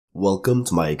Welcome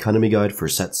to my economy guide for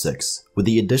set 6. With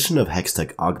the addition of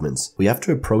Hextech Augments, we have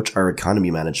to approach our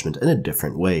economy management in a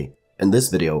different way. In this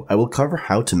video, I will cover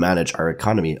how to manage our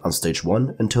economy on stage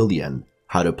 1 until the end,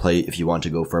 how to play if you want to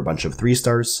go for a bunch of 3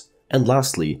 stars, and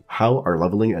lastly, how our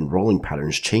leveling and rolling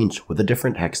patterns change with the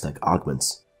different Hextech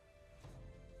Augments.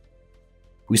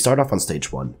 We start off on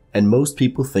stage 1, and most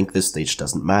people think this stage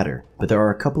doesn't matter, but there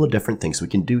are a couple of different things we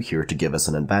can do here to give us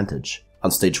an advantage.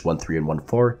 On stage 1-3 and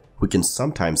 1-4, we can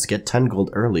sometimes get 10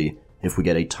 gold early if we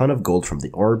get a ton of gold from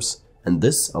the orbs, and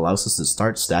this allows us to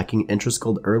start stacking interest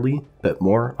gold early, but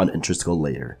more on interest gold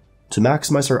later. To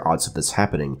maximize our odds of this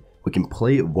happening, we can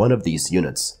play one of these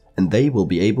units, and they will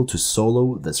be able to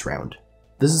solo this round.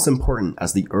 This is important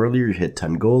as the earlier you hit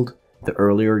 10 gold, the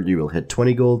earlier you will hit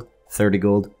 20 gold, 30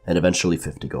 gold, and eventually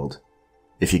 50 gold.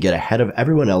 If you get ahead of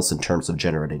everyone else in terms of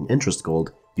generating interest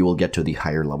gold, you will get to the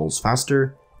higher levels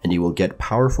faster, and you will get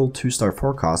powerful 2-star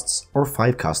 4-costs or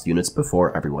 5-cost units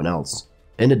before everyone else.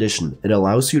 In addition, it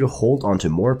allows you to hold onto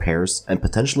more pairs and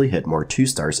potentially hit more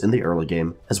 2-stars in the early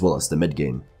game as well as the mid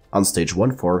game. On stage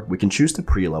 1-4, we can choose to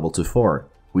pre-level to 4.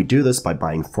 We do this by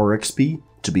buying 4 XP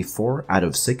to be 4 out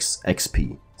of 6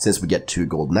 XP. Since we get 2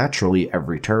 gold naturally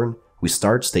every turn, we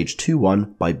start stage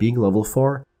 2-1 by being level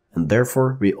 4, and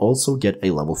therefore we also get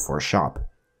a level 4 shop.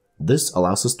 This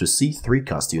allows us to see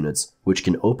 3-cost units, which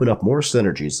can open up more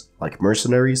synergies like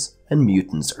mercenaries and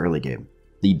mutants early game.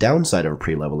 The downside of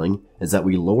pre-leveling is that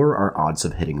we lower our odds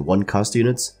of hitting 1-cost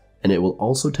units, and it will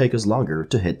also take us longer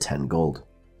to hit 10 gold.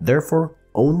 Therefore,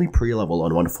 only pre-level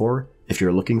on 1-4 if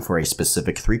you're looking for a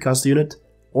specific 3-cost unit,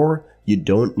 or you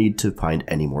don't need to find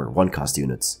any more 1-cost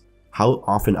units. How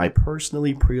often I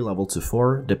personally pre-level to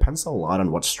 4 depends a lot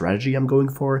on what strategy I'm going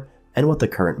for and what the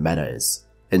current meta is.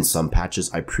 In some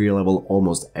patches I pre-level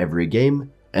almost every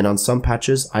game, and on some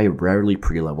patches I rarely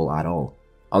pre-level at all.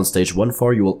 On stage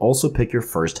 1-4 you will also pick your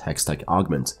first Hextech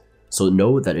Augment, so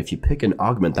know that if you pick an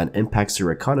augment that impacts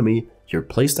your economy, your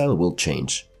playstyle will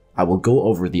change. I will go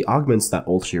over the augments that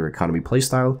alter your economy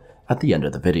playstyle at the end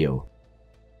of the video.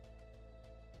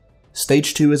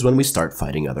 Stage 2 is when we start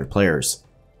fighting other players.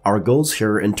 Our goals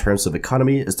here in terms of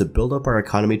economy is to build up our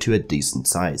economy to a decent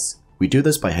size. We do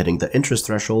this by hitting the interest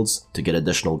thresholds to get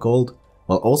additional gold,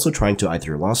 while also trying to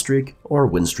either loss streak or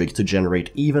win streak to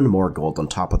generate even more gold on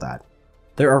top of that.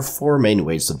 There are 4 main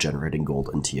ways of generating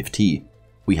gold in TFT.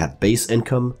 We have base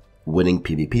income, winning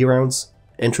PvP rounds,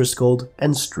 interest gold,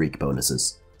 and streak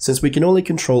bonuses. Since we can only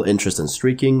control interest and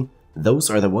streaking, those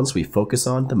are the ones we focus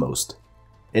on the most.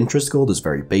 Interest gold is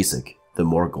very basic. The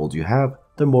more gold you have,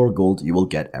 the more gold you will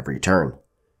get every turn.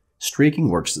 Streaking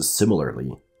works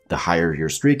similarly. The higher your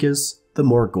streak is, the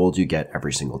more gold you get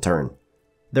every single turn.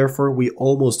 Therefore, we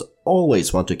almost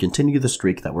always want to continue the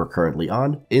streak that we're currently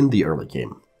on in the early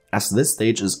game, as this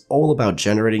stage is all about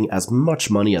generating as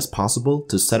much money as possible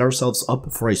to set ourselves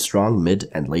up for a strong mid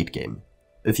and late game.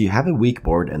 If you have a weak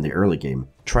board in the early game,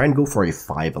 try and go for a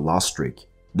 5 loss streak.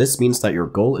 This means that your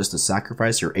goal is to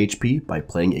sacrifice your HP by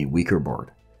playing a weaker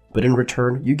board, but in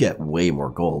return you get way more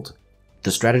gold. The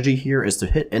strategy here is to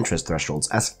hit interest thresholds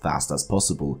as fast as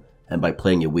possible, and by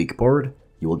playing a weak board,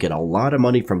 you will get a lot of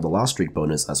money from the loss streak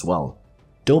bonus as well.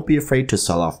 Don't be afraid to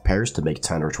sell off pairs to make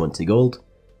 10 or 20 gold,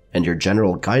 and your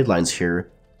general guidelines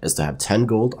here is to have 10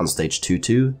 gold on stage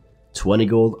 2-2, 20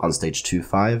 gold on stage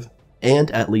 2-5, and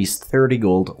at least 30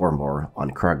 gold or more on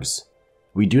Krugs.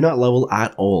 We do not level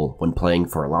at all when playing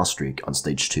for a loss streak on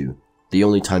stage 2. The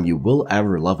only time you will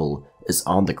ever level is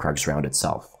on the Krugs round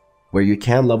itself, where you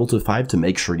can level to 5 to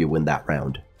make sure you win that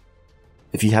round.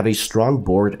 If you have a strong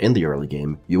board in the early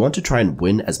game, you want to try and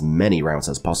win as many rounds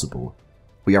as possible.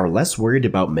 We are less worried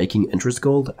about making interest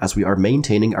gold as we are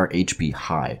maintaining our HP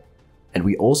high, and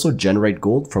we also generate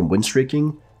gold from win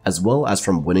streaking as well as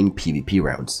from winning PvP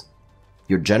rounds.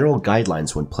 Your general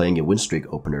guidelines when playing a win streak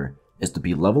opener is to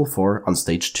be level 4 on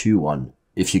stage 2-1.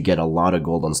 If you get a lot of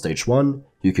gold on stage 1,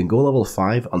 you can go level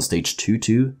 5 on stage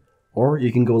 2-2, or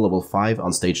you can go level 5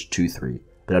 on stage 2-3.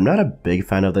 But I'm not a big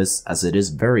fan of this as it is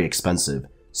very expensive,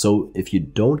 so if you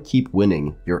don't keep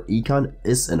winning, your econ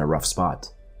is in a rough spot.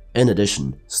 In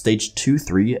addition, stage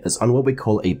 2-3 is on what we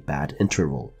call a bad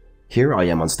interval. Here I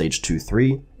am on stage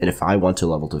 2-3, and if I want to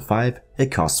level to 5,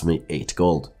 it costs me 8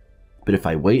 gold. But if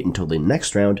I wait until the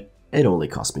next round, it only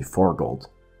costs me 4 gold.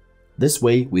 This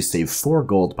way, we save 4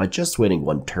 gold by just waiting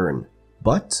 1 turn.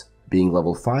 But being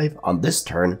level 5 on this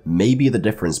turn may be the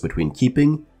difference between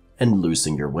keeping and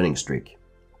losing your winning streak.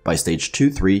 By stage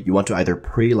 2-3, you want to either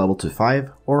pre-level to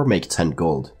 5 or make 10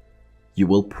 gold. You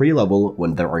will pre-level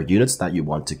when there are units that you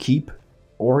want to keep,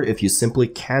 or if you simply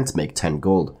can't make 10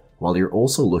 gold, while you're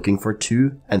also looking for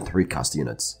 2 and 3 cost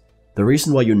units. The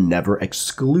reason why you never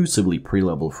exclusively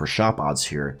pre-level for shop odds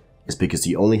here is because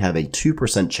you only have a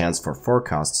 2% chance for 4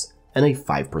 costs and a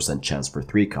 5% chance for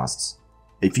 3 costs.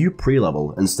 If you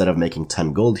pre-level instead of making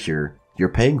 10 gold here, you're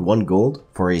paying 1 gold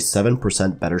for a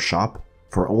 7% better shop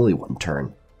for only 1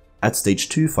 turn. At stage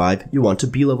 2-5, you want to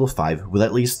be level 5 with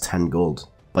at least 10 gold.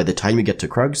 By the time you get to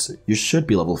Krugs, you should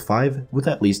be level 5 with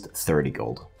at least 30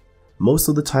 gold. Most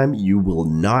of the time you will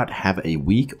not have a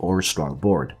weak or strong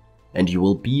board, and you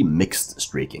will be mixed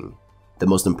streaking. The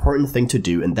most important thing to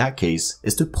do in that case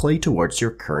is to play towards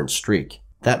your current streak.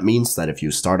 That means that if you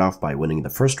start off by winning the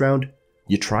first round,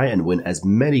 you try and win as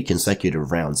many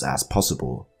consecutive rounds as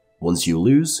possible. Once you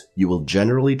lose, you will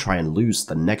generally try and lose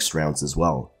the next rounds as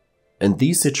well. In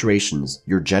these situations,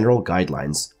 your general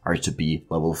guidelines are to be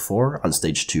level 4 on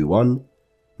stage 2-1,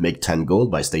 make 10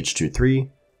 gold by stage 2-3,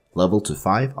 level to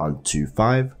 5 on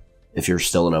 2-5. If you're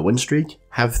still in a win streak,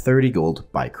 have 30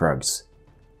 gold by Krugs.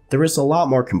 There is a lot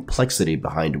more complexity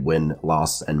behind win,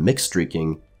 loss, and mixed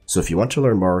streaking, so if you want to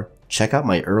learn more, check out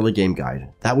my early game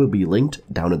guide. That will be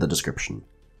linked down in the description.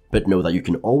 But know that you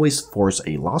can always force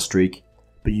a loss streak,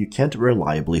 but you can't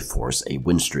reliably force a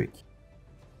win streak.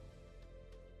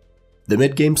 The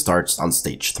mid-game starts on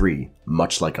stage 3.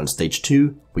 Much like on stage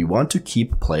 2, we want to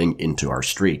keep playing into our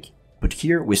streak, but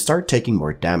here we start taking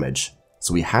more damage,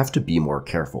 so we have to be more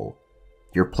careful.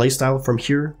 Your playstyle from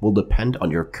here will depend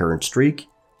on your current streak,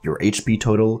 your HP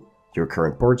total, your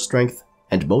current board strength,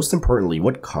 and most importantly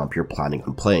what comp you're planning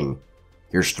on playing.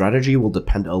 Your strategy will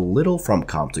depend a little from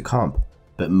comp to comp,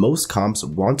 but most comps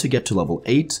want to get to level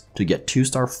 8 to get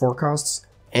 2-star forecasts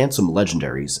and some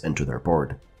legendaries into their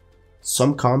board.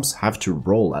 Some comps have to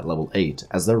roll at level 8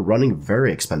 as they're running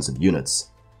very expensive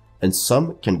units, and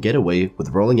some can get away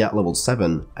with rolling at level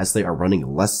 7 as they are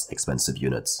running less expensive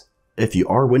units. If you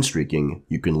are win streaking,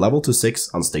 you can level to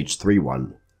 6 on stage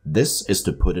 3-1. This is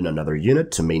to put in another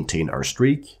unit to maintain our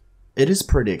streak. It is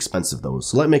pretty expensive though,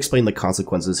 so let me explain the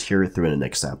consequences here through an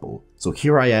example. So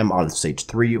here I am on stage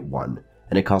 3-1,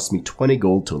 and it costs me 20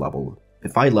 gold to level.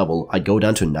 If I level, I go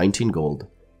down to 19 gold,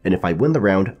 and if I win the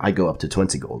round, I go up to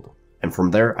 20 gold. And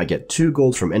from there, I get 2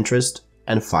 gold from interest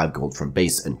and 5 gold from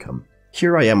base income.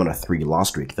 Here I am on a 3 loss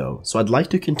streak though, so I'd like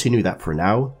to continue that for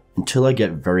now until I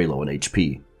get very low in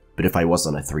HP. But if I was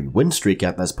on a 3 win streak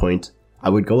at this point, I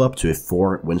would go up to a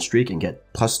 4 win streak and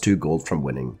get plus 2 gold from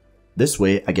winning. This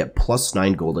way I get plus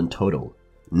 9 gold in total.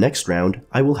 Next round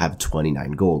I will have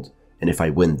 29 gold, and if I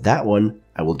win that one,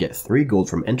 I will get 3 gold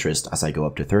from interest as I go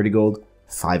up to 30 gold,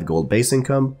 5 gold base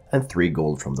income, and 3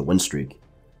 gold from the win streak.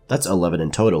 That's 11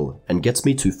 in total, and gets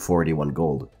me to 41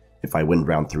 gold. If I win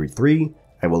round 3,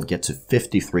 I will get to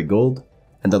 53 gold,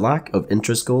 and the lack of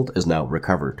interest gold is now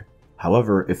recovered.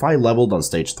 However, if I leveled on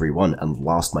stage 3-1 and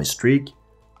lost my streak,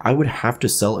 I would have to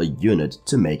sell a unit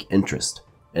to make interest,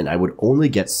 and I would only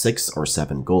get 6 or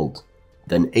 7 gold.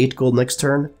 Then 8 gold next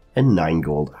turn, and 9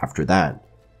 gold after that.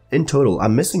 In total,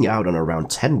 I'm missing out on around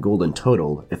 10 gold in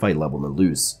total if I level and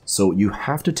lose, so you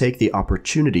have to take the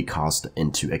opportunity cost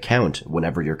into account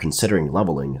whenever you're considering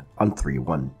leveling on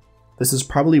 3-1. This is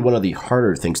probably one of the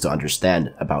harder things to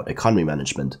understand about economy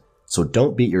management, so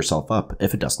don't beat yourself up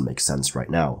if it doesn't make sense right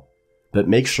now. But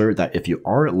make sure that if you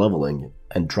are leveling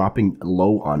and dropping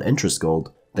low on interest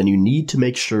gold, then you need to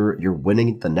make sure you're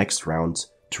winning the next round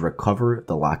to recover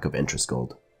the lack of interest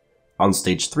gold. On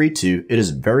stage 3-2, it is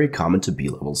very common to be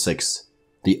level 6.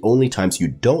 The only times you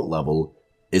don't level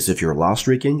is if you're loss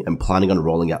streaking and planning on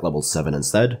rolling at level 7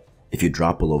 instead, if you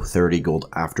drop below 30 gold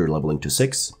after leveling to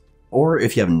 6, or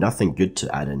if you have nothing good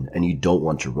to add in and you don't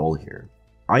want to roll here.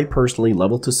 I personally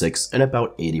level to 6 in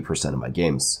about 80% of my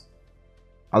games.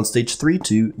 On stage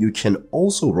 3-2, you can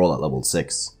also roll at level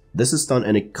 6. This is done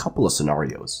in a couple of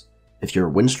scenarios. If you're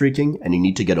win streaking and you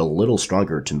need to get a little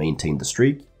stronger to maintain the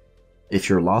streak, if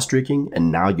you're loss streaking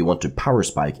and now you want to power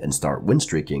spike and start win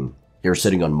streaking, you're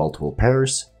sitting on multiple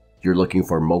pairs, you're looking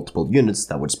for multiple units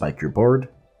that would spike your board,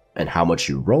 and how much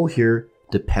you roll here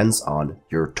depends on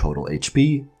your total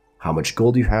HP, how much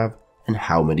gold you have, and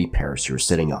how many pairs you're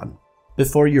sitting on.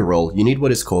 Before you roll, you need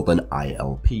what is called an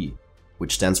ILP,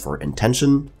 which stands for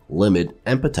Intention, Limit,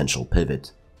 and Potential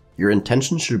Pivot. Your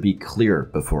intention should be clear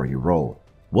before you roll.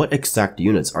 What exact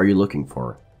units are you looking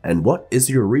for? And what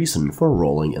is your reason for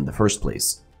rolling in the first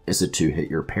place? Is it to hit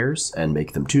your pairs and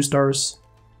make them 2 stars?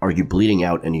 Are you bleeding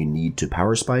out and you need to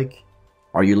power spike?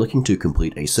 Are you looking to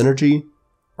complete a synergy?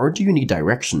 Or do you need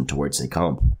direction towards a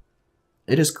comp?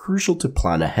 It is crucial to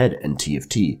plan ahead in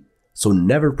TFT, so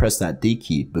never press that D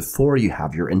key before you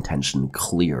have your intention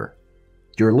clear.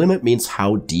 Your limit means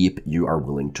how deep you are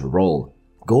willing to roll.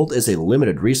 Gold is a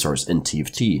limited resource in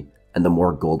TFT, and the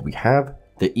more gold we have,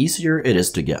 the easier it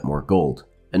is to get more gold.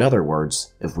 In other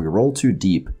words, if we roll too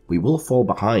deep, we will fall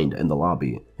behind in the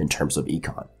lobby in terms of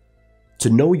econ. To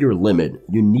know your limit,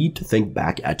 you need to think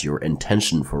back at your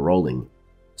intention for rolling.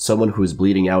 Someone who is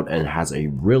bleeding out and has a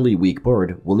really weak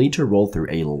board will need to roll through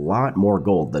a lot more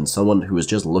gold than someone who is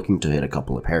just looking to hit a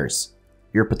couple of pairs.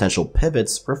 Your potential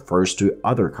pivots refers to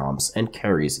other comps and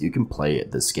carries you can play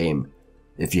this game.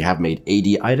 If you have made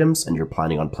 80 items and you're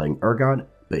planning on playing Urgot,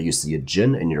 but you see a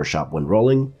Jhin in your shop when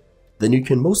rolling, then you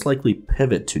can most likely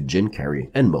pivot to Jhin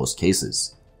carry in most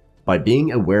cases. By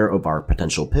being aware of our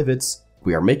potential pivots,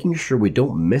 we are making sure we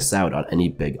don't miss out on any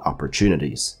big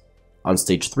opportunities. On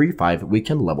stage 3-5, we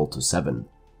can level to 7.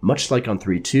 Much like on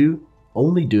 3-2,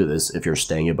 only do this if you're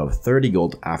staying above 30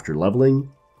 gold after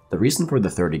leveling. The reason for the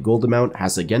 30 gold amount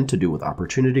has again to do with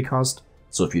opportunity cost,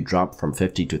 so if you drop from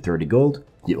 50 to 30 gold,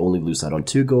 you only lose out on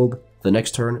 2 gold, the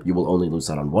next turn you will only lose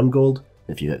out on 1 gold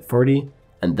if you hit 40,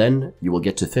 and then you will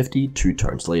get to 50 2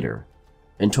 turns later.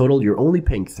 In total, you're only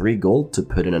paying 3 gold to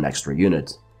put in an extra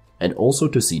unit, and also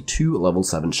to see 2 level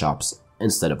 7 shops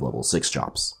instead of level 6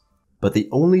 shops. But the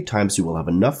only times you will have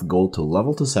enough gold to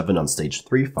level to 7 on stage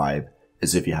 3-5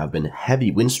 is if you have been heavy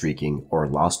win streaking or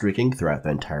loss streaking throughout the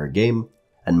entire game,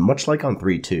 and much like on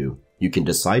 3-2, you can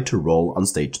decide to roll on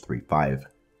stage 3-5.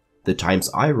 The times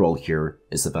I roll here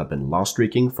is if I've been loss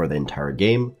streaking for the entire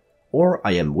game, or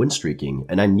I am win streaking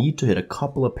and I need to hit a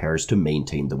couple of pairs to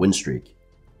maintain the win streak.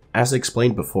 As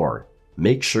explained before,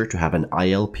 make sure to have an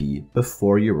ILP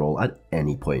before you roll at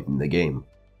any point in the game.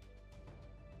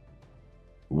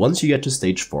 Once you get to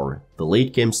stage 4, the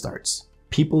late game starts.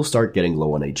 People start getting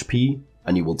low on HP,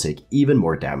 and you will take even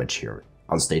more damage here.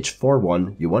 On stage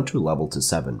 4-1, you want to level to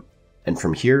 7. And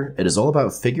from here, it is all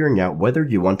about figuring out whether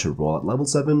you want to roll at level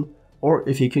 7, or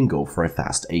if you can go for a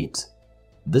fast 8.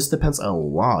 This depends a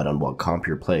lot on what comp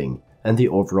you're playing, and the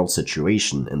overall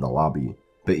situation in the lobby.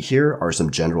 But here are some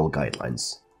general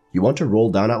guidelines. You want to roll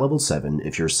down at level 7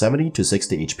 if you're 70 to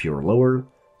 60 HP or lower,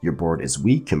 your board is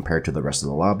weak compared to the rest of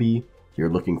the lobby, you're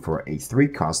looking for a 3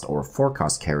 cost or 4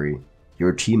 cost carry,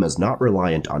 your team is not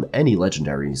reliant on any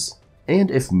legendaries, and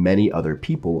if many other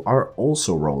people are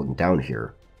also rolling down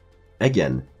here.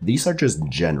 Again, these are just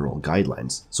general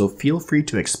guidelines, so feel free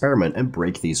to experiment and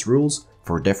break these rules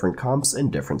for different comps in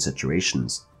different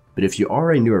situations. But if you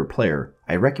are a newer player,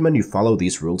 I recommend you follow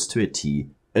these rules to a T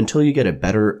until you get a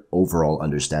better overall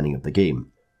understanding of the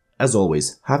game. As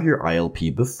always, have your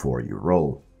ILP before you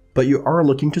roll. But you are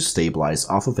looking to stabilize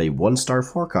off of a 1-star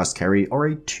 4-cost carry or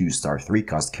a 2-star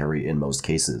 3-cost carry in most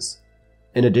cases.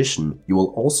 In addition, you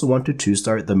will also want to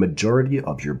 2-star the majority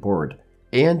of your board,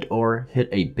 and or hit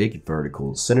a big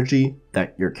vertical synergy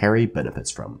that your carry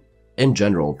benefits from. In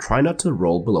general, try not to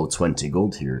roll below 20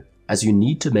 gold here, as you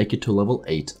need to make it to level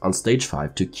 8 on stage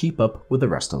 5 to keep up with the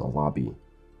rest of the lobby.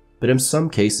 But in some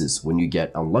cases, when you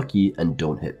get unlucky and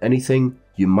don't hit anything,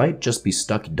 you might just be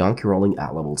stuck donkey rolling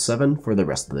at level 7 for the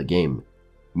rest of the game,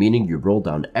 meaning you roll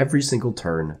down every single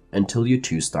turn until you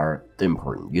 2-star the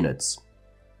important units.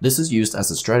 This is used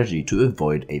as a strategy to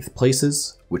avoid 8th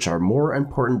places, which are more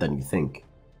important than you think.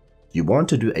 You want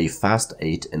to do a fast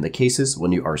 8 in the cases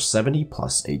when you are 70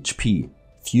 plus HP,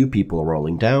 few people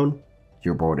rolling down,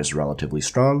 your board is relatively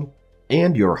strong,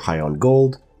 and you're high on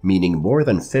gold, meaning more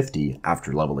than 50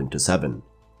 after leveling to 7.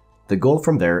 The goal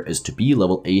from there is to be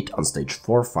level 8 on stage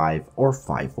 4-5 or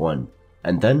 5-1,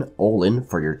 and then all in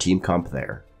for your team comp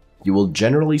there. You will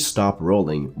generally stop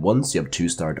rolling once you have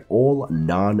 2-starred all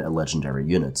non-legendary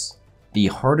units. The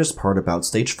hardest part about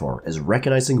stage 4 is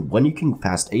recognizing when you can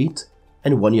fast 8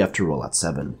 and when you have to roll at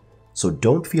 7, so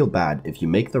don't feel bad if you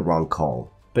make the wrong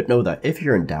call, but know that if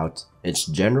you're in doubt, it's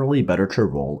generally better to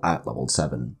roll at level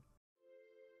 7.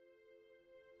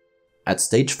 At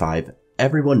stage 5,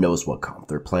 everyone knows what comp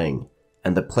they're playing,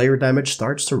 and the player damage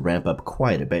starts to ramp up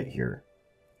quite a bit here.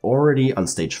 Already on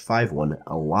stage 5-1,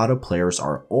 a lot of players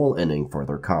are all-inning for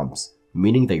their comps,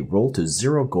 meaning they roll to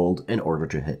 0 gold in order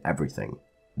to hit everything.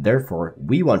 Therefore,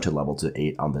 we want to level to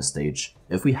 8 on this stage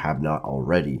if we have not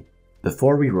already.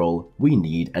 Before we roll, we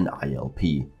need an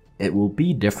ILP. It will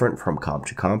be different from comp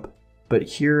to comp, but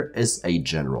here is a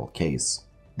general case.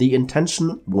 The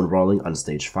intention when rolling on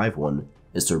stage 5-1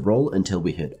 is to roll until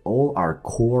we hit all our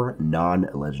core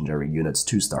non-legendary units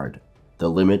 2-starred. The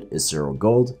limit is 0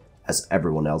 gold, as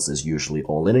everyone else is usually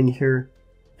all-inning here,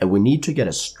 and we need to get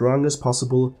as strong as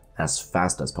possible, as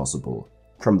fast as possible.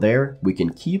 From there, we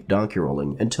can keep donkey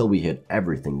rolling until we hit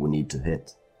everything we need to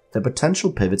hit. The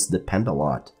potential pivots depend a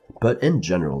lot, but in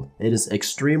general, it is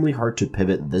extremely hard to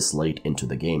pivot this late into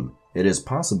the game. It is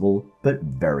possible, but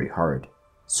very hard.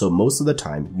 So most of the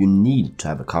time, you need to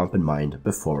have a comp in mind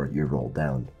before you roll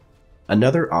down.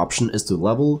 Another option is to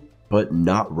level, but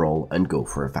not roll and go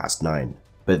for a fast 9.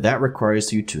 but that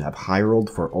requires you to have high rolled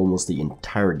for almost the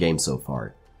entire game so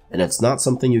far, and it's not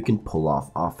something you can pull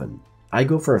off often. I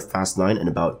go for a fast 9 in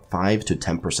about 5 to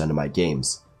 10% of my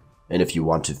games, and if you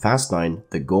want to fast 9,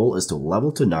 the goal is to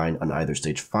level to 9 on either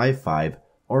stage 5-5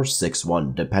 or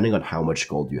 6-1 depending on how much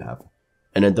gold you have.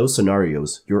 And in those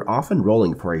scenarios, you're often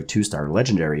rolling for a 2-star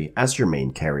legendary as your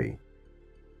main carry.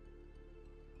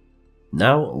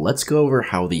 Now, let's go over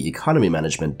how the economy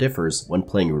management differs when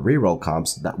playing reroll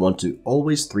comps that want to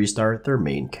always 3-star their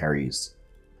main carries.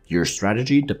 Your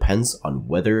strategy depends on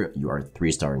whether you are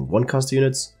 3-starring 1-cost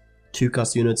units,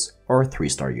 2-cost units, or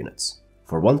 3-star units.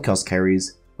 For 1-cost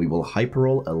carries, we will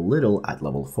hyper-roll a little at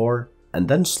level 4, and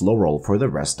then slow roll for the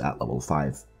rest at level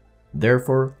 5.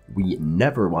 Therefore, we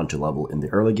never want to level in the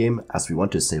early game as we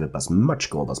want to save up as much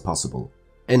gold as possible.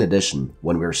 In addition,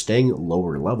 when we're staying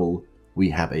lower level, we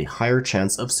have a higher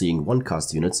chance of seeing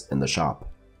 1-cost units in the shop.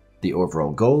 The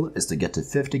overall goal is to get to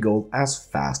 50 gold as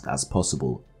fast as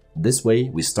possible. This way,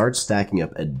 we start stacking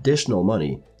up additional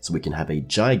money so we can have a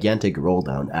gigantic roll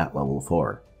down at level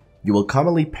 4. You will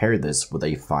commonly pair this with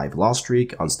a 5 loss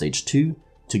streak on stage 2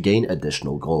 to gain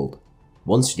additional gold.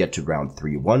 Once you get to round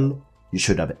 3-1, you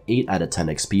should have 8 out of 10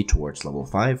 XP towards level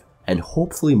 5 and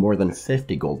hopefully more than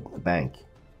 50 gold in the bank.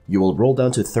 You will roll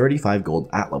down to 35 gold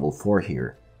at level 4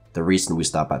 here. The reason we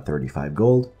stop at 35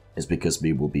 gold is because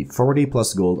we will be 40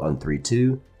 plus gold on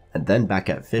 3-2 and then back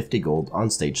at 50 gold on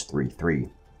stage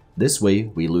 3-3. This way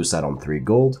we lose out on 3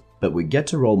 gold, but we get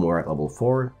to roll more at level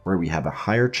 4 where we have a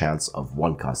higher chance of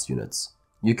 1-cost units.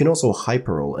 You can also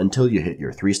hyper roll until you hit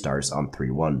your 3 stars on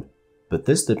 3-1, but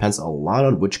this depends a lot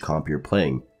on which comp you're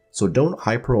playing, so don't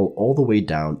hyper roll all the way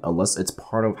down unless it's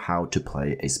part of how to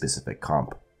play a specific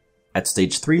comp. At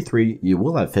stage 3-3, you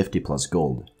will have 50 plus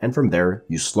gold, and from there,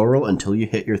 you slow roll until you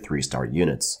hit your 3-star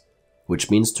units,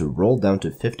 which means to roll down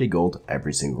to 50 gold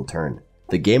every single turn.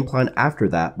 The game plan after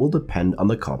that will depend on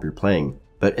the comp you're playing,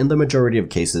 but in the majority of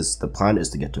cases, the plan is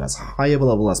to get to as high of a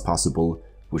level as possible,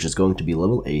 which is going to be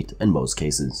level 8 in most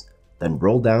cases, then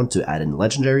roll down to add in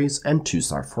legendaries and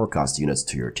 2-star 4-cost units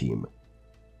to your team.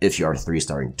 If you are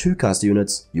 3-starring 2-cost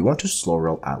units, you want to slow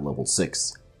roll at level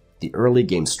 6. The early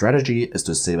game strategy is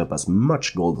to save up as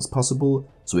much gold as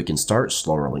possible so we can start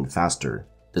slow rolling faster.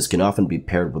 This can often be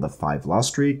paired with a 5 loss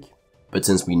streak, but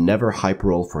since we never hyper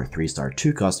roll for 3-star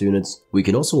 2-cost units, we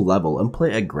can also level and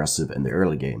play aggressive in the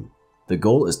early game. The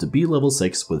goal is to be level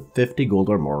 6 with 50 gold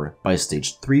or more by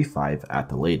stage 3-5 at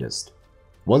the latest.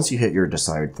 Once you hit your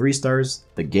desired 3 stars,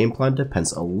 the game plan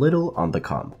depends a little on the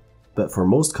comp. But for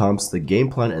most comps, the game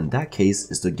plan in that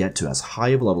case is to get to as high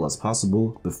of a level as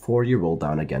possible before you roll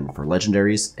down again for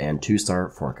legendaries and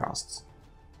 2-star 4-costs.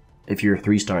 If you're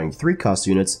 3-starring 3-cost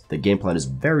units, the game plan is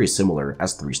very similar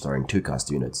as 3-starring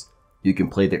 2-cost units. You can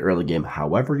play the early game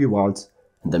however you want,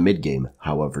 and the mid game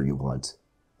however you want.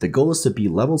 The goal is to be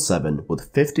level 7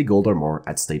 with 50 gold or more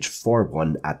at stage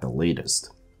 4-1 at the latest.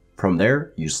 From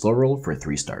there, you slow roll for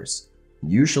 3 stars.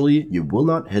 Usually, you will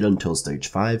not hit until stage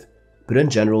 5, but in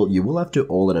general, you will have to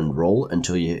all in and roll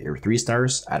until you hit your 3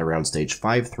 stars at around stage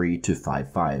 5-3 to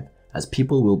 5-5, as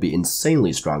people will be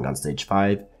insanely strong on stage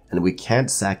 5, and we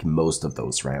can't sack most of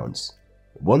those rounds.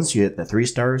 Once you hit the 3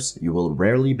 stars, you will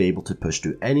rarely be able to push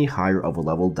to any higher of a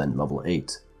level than level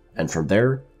 8, and from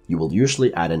there, you will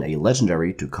usually add in a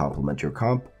legendary to complement your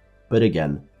comp, but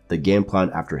again, the game plan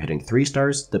after hitting 3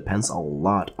 stars depends a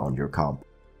lot on your comp.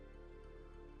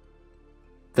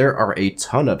 There are a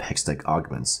ton of Hextech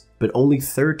Augments, but only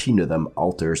 13 of them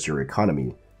alters your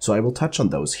economy, so I will touch on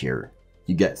those here.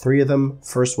 You get 3 of them,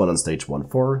 first one on stage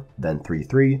 1-4, then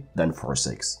 3-3, then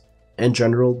 4-6. In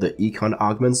general, the Econ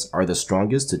Augments are the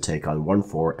strongest to take on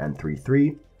 1-4 and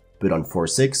 3-3, but on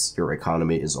 4-6 your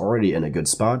economy is already in a good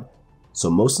spot, so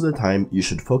most of the time you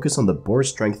should focus on the board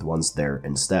strength ones there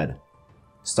instead.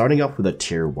 Starting off with the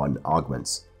tier 1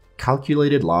 Augments.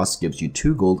 Calculated loss gives you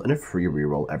 2 gold and a free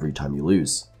reroll every time you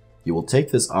lose. You will take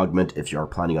this augment if you are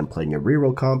planning on playing a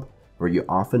reroll comp where you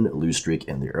often lose streak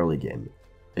in the early game.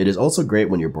 It is also great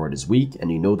when your board is weak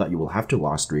and you know that you will have to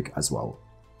loss streak as well.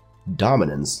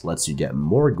 Dominance lets you get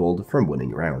more gold from winning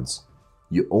rounds.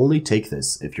 You only take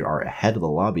this if you are ahead of the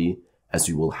lobby, as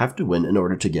you will have to win in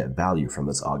order to get value from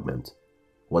this augment.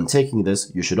 When taking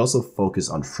this, you should also focus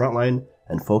on frontline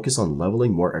and focus on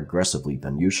leveling more aggressively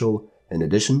than usual, in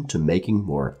addition to making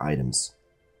more items.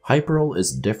 Hyperroll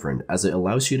is different as it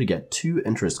allows you to get 2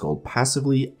 interest gold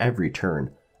passively every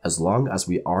turn, as long as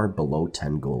we are below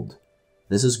 10 gold.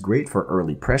 This is great for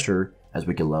early pressure, as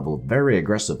we can level very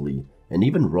aggressively and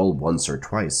even roll once or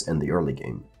twice in the early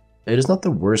game. It is not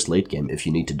the worst late game if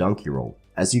you need to donkey roll,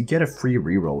 as you get a free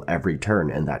reroll every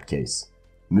turn in that case.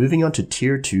 Moving on to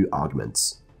tier 2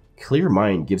 augments. Clear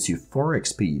Mind gives you 4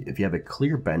 XP if you have a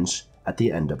clear bench at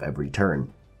the end of every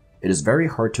turn. It is very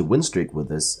hard to win streak with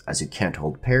this as you can't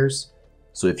hold pairs,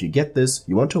 so if you get this,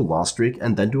 you want to loss streak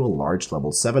and then do a large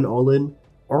level 7 all-in,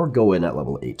 or go in at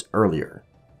level 8 earlier.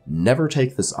 Never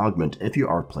take this augment if you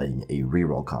are playing a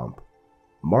reroll comp.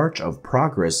 March of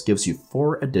Progress gives you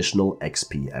 4 additional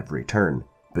XP every turn,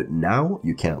 but now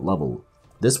you can't level.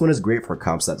 This one is great for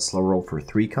comps that slow roll for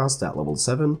 3 cost at level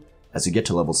 7, as you get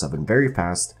to level 7 very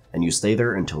fast, and you stay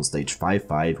there until stage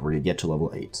 5-5 where you get to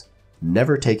level 8.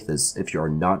 Never take this if you are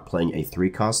not playing a 3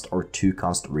 cost or 2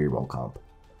 cost reroll comp.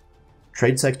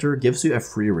 Trade Sector gives you a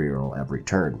free reroll every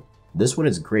turn. This one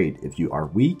is great if you are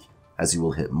weak, as you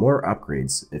will hit more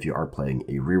upgrades if you are playing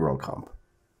a reroll comp.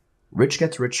 Rich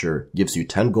Gets Richer gives you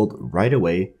 10 gold right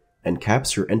away and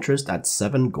caps your interest at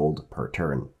 7 gold per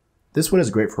turn. This one is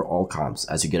great for all comps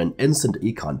as you get an instant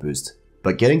econ boost,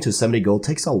 but getting to 70 gold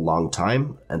takes a long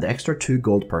time and the extra 2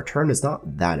 gold per turn is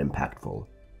not that impactful,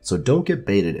 so don't get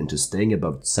baited into staying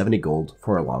above 70 gold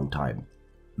for a long time.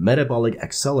 Metabolic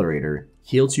Accelerator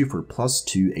heals you for plus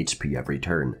 2 HP every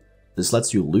turn. This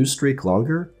lets you lose streak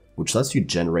longer, which lets you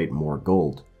generate more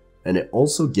gold, and it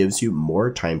also gives you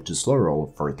more time to slow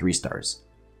roll for 3 stars.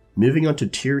 Moving on to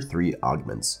tier 3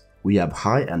 augments, we have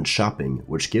high-end shopping,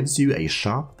 which gives you a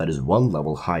shop that is 1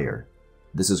 level higher.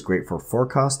 This is great for 4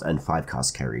 cost and 5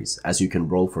 cost carries, as you can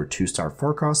roll for 2-star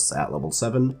 4 costs at level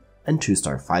 7 and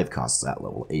 2-star 5 costs at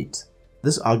level 8.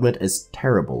 This augment is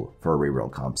terrible for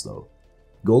reroll comps though.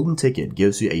 Golden Ticket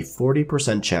gives you a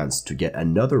 40% chance to get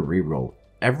another reroll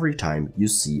every time you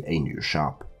see a new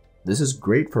shop. This is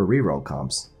great for reroll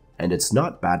comps, and it's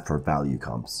not bad for value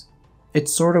comps. It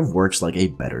sort of works like a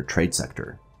better Trade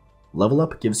Sector. Level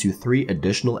Up gives you 3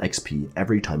 additional XP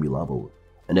every time you level,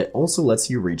 and it also lets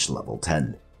you reach level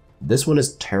 10. This one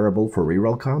is terrible for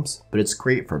reroll comps, but it's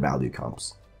great for value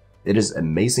comps. It is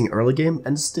amazing early game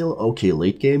and still okay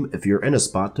late game if you're in a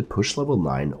spot to push level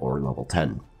 9 or level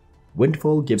 10.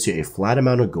 Windfall gives you a flat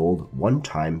amount of gold one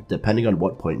time depending on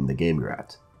what point in the game you're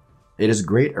at. It is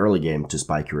great early game to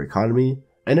spike your economy,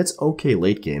 and it's okay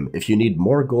late game if you need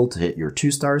more gold to hit your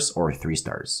 2 stars or 3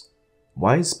 stars.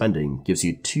 Wise Spending gives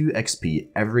you 2 XP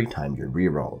every time you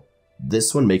reroll.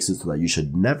 This one makes it so that you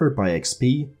should never buy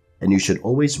XP, and you should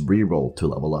always reroll to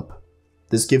level up.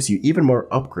 This gives you even more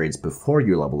upgrades before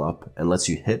you level up and lets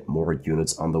you hit more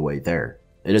units on the way there.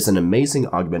 It is an amazing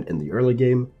augment in the early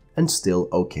game, and still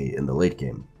okay in the late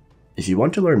game. If you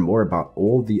want to learn more about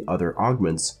all the other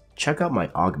augments, check out my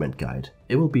augment guide.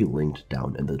 It will be linked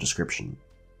down in the description.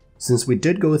 Since we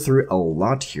did go through a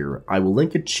lot here, I will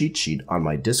link a cheat sheet on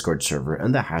my Discord server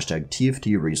and the hashtag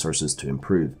TFT resources to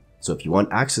improve, so if you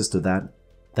want access to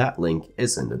that link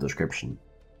is in the description.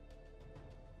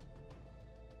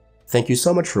 Thank you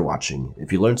so much for watching.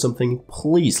 If you learned something,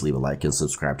 please leave a like and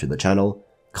subscribe to the channel.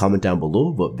 Comment down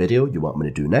below what video you want me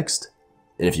to do next.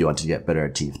 And if you want to get better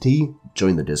at TFT,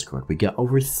 join the Discord. We got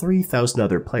over 3,000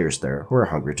 other players there who are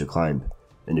hungry to climb.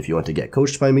 And if you want to get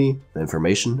coached by me, the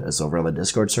information is over on the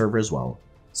Discord server as well.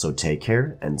 So take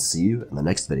care and see you in the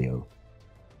next video.